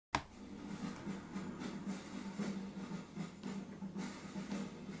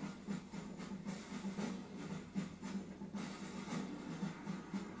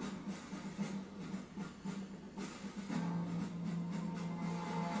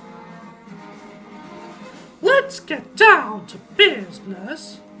Let's get down to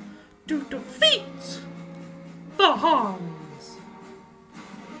business to defeat the Huns.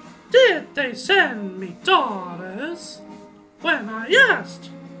 Did they send me daughters when I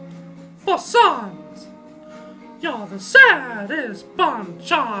asked for sons? You're the saddest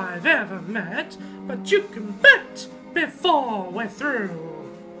bunch I've ever met, but you can bet before we're through,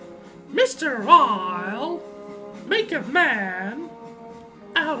 Mr. I'll make a man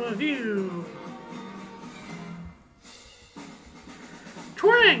out of you.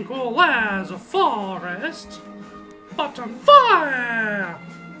 Tranquil as a forest, but on fire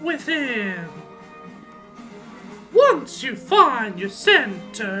within. Once you find your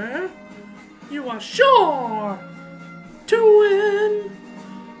center, you are sure to win.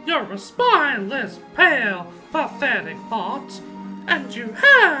 You're a spineless, pale, pathetic thought, and you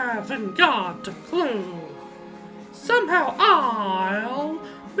haven't got a clue. Somehow I'll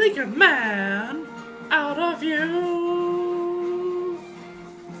make a man out of you.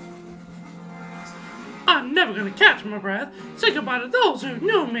 I'm never gonna catch my breath. Say goodbye to those who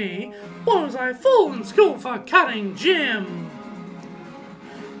knew me. Boy, was I a fool in school for cutting gym.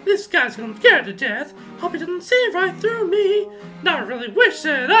 This guy's gonna scared to death. Hope he doesn't see right through me. Now I really wish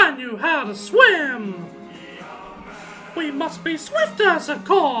that I knew how to swim. We must be swift as a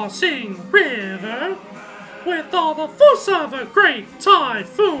coursing river, with all the force of a great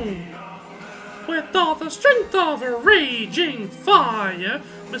typhoon, with all the strength of a raging fire,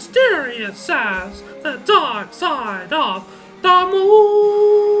 mysterious as the dark side of the moon.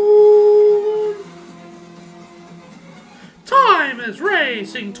 Time is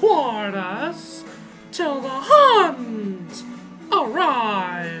racing toward us till the Huns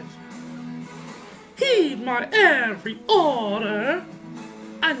arrive. Heed my every order,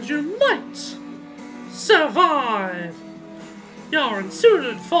 and you might survive. You're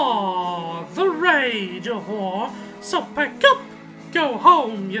unsuited for the rage of war, so pick up, go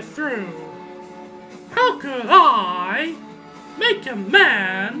home, you're through. How could I make a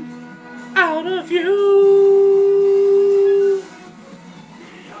man out of you?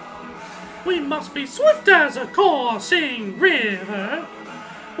 We must be swift as a coursing river,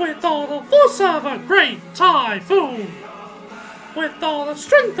 with all the force of a great typhoon, with all the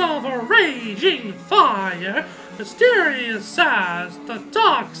strength of a raging fire, mysterious as the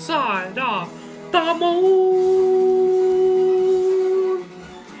dark side of the moon.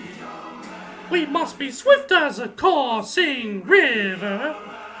 We must be swift as a coursing river,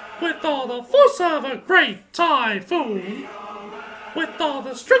 with all the force of a great typhoon, with all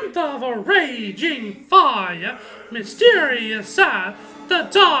the strength of a raging fire, mysterious as the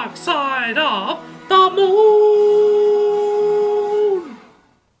dark side of